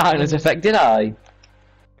to get darkness effect, did I?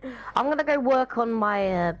 I'm gonna go work on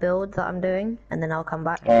my build that I'm doing, and then I'll come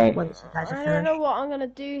back once you guys are I finished. don't know what I'm gonna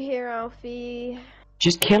do here, Alfie.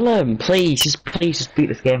 Just kill him, please. Please, just beat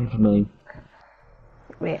this game for me.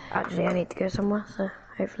 Wait, actually, I need to go somewhere, so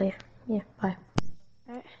hopefully, yeah, bye.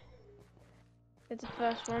 Right. It's the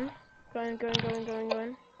first one. Going. Go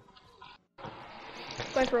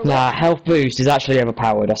for a Nah, health boost is actually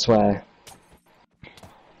overpowered, I swear.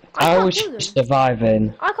 I was just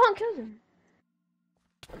surviving. I can't kill them.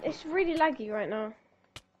 It's really laggy right now.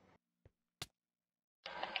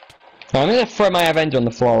 I'm gonna throw my Avenger on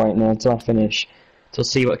the floor right now until I finish. To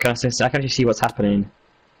see what I can actually see what's happening.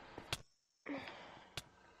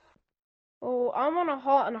 Oh, I'm on a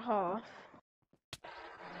heart and a half.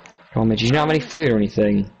 Come on, Midge, you don't have any food or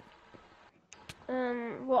anything?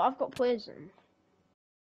 Well, I've got poison.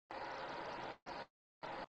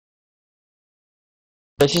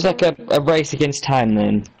 It's just like a race against time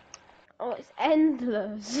then. Oh, it's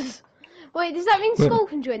endless. Wait, does that mean Skull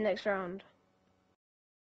can join next round?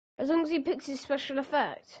 As long as he picks his special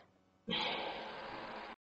effect.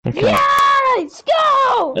 Okay. Yeah, let's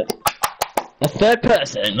go! A third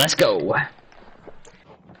person, let's go.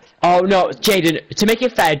 Oh no, Jaden, to make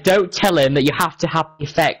it fair, don't tell him that you have to have the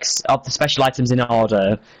effects of the special items in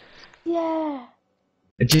order. Yeah.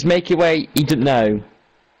 Just make it where he doesn't know.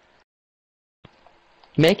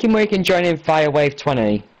 Make him where he can join in Fire Wave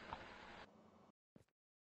 20.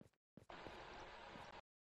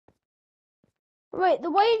 Wait,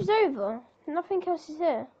 the wave's over. Nothing else is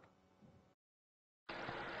here.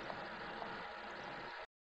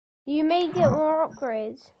 You may get more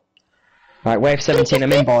upgrades. Right, wave 17,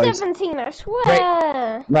 I'm in, boys. 17, I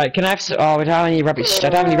swear! Right, can I have... Oh, I don't have any rabbit... I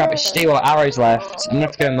don't have any rabbit stew or arrows left. I'm gonna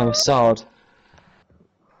have to go with my sword.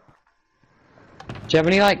 Do you have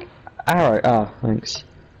any, like, arrow? Oh, thanks.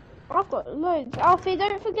 I've got loads. Alfie,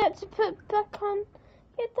 don't forget to put back on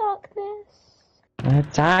your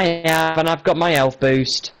darkness. I have, and I've got my health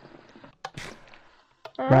boost.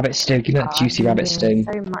 Rabbit stew, give me that juicy rabbit stew.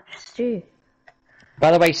 So much stew.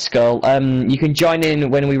 By the way, Skull, you can join in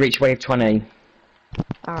when we reach wave 20.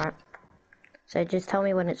 Alright. So just tell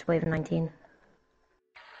me when it's wave 19.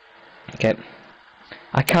 Okay.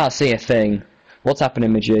 I can't see a thing. What's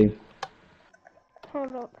happening with you?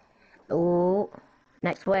 Hold up. Oh,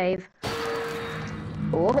 next wave.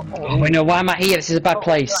 Oh, wait, no, why am I here? This is a bad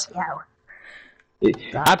place.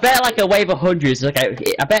 I bet like a wave 100 is like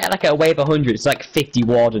I bet like a wave 100 it's like 50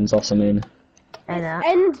 wardens or something. It's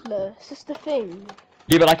endless, that's the thing.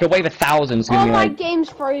 Yeah, but like a wave 1000 is gonna be my like... game's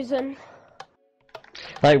frozen.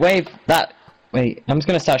 Like wave that... Wait, I'm just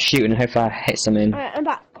gonna start shooting and hopefully I hit something. Alright, I'm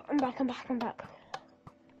back.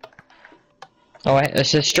 Oh wait,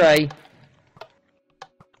 it's a stray.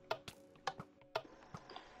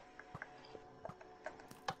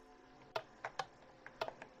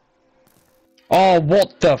 Oh,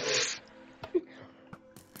 what the f...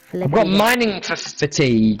 I've got mining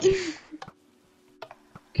fatigue.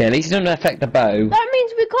 Okay, at least it doesn't affect the bow. That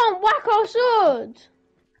means we can't whack our swords.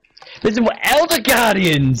 Listen, we're Elder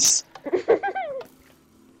Guardians!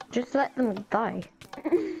 Just let them die.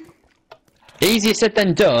 Easier said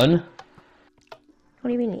than done. What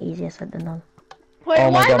do you mean easier said than done? Wait, Oh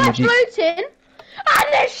my why God, am I Majid. floating? And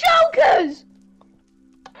there's shulkers!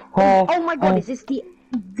 Oh my god, is this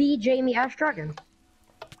the Jamie Ash Dragon?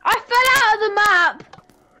 I fell out of the map!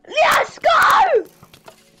 Let's go!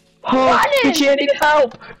 Oh, Running! Mitchie, I need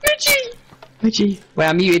help! Mitchie! Wait,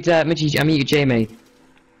 I muted, Mitchie, I muted Jamie.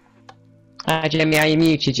 Hi, Jamie, are you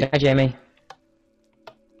muted? Hi, Jamie.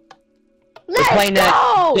 Let's playing, go!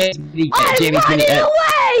 I'm Jamie's running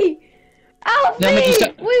away! Alfie, No, Mitchie,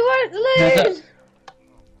 stop. we won't No, lose!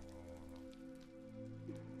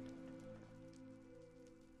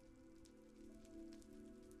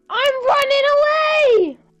 I'm running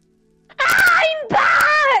away! I'm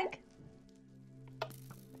back!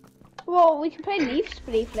 Well, we can play Leaf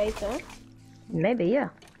Spleef later. Maybe, yeah.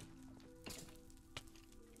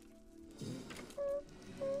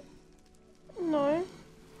 No.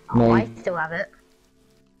 Oh, I still have it.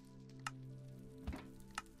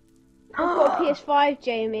 I've got a PS5,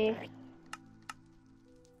 Jamie.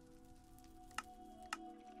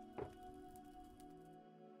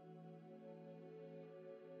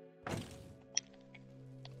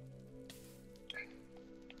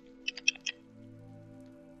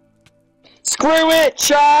 Screw it!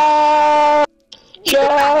 Charge!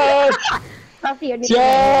 Charge! That's the only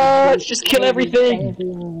Charge! Just kill everything!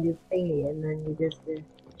 And then you just do.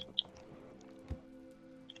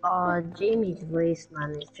 Oh, Jamie's voice,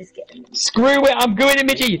 man, is just getting... Screw it! I'm going in,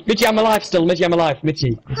 Mitchie! Mitchie, I'm alive still! Mitchie, I'm alive!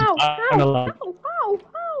 Mitchie! How? I'm alive. How?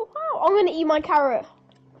 I'm gonna eat my carrot.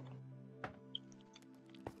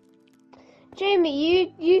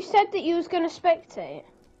 Jamie, you said that you was gonna spectate.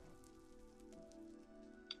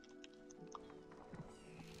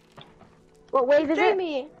 What wave is it?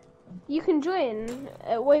 Jamie, you can join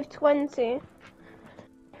at wave 20.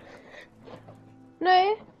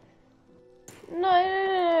 No,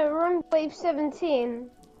 we're on wave 17.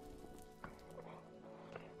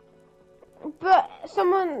 But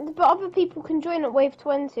other people can join at wave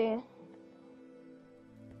 20.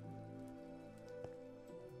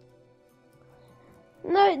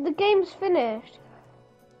 No, the game's finished.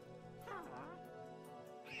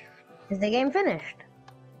 Is the game finished?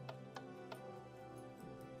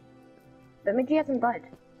 But Mickey hasn't died.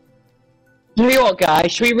 Tell you what,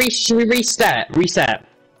 guys, should we reset? Reset.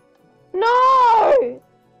 No!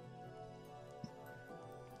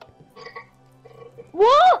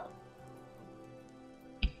 What?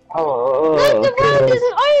 Oh, No, the round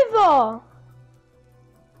isn't over!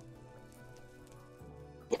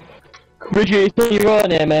 Richard, you're on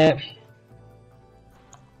here, mate.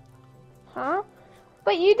 Huh?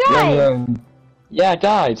 But you died! Yeah, I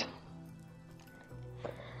died.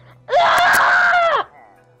 Ah!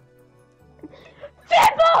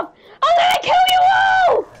 Flip off! I'm gonna kill you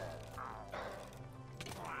all!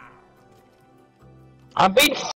 I've been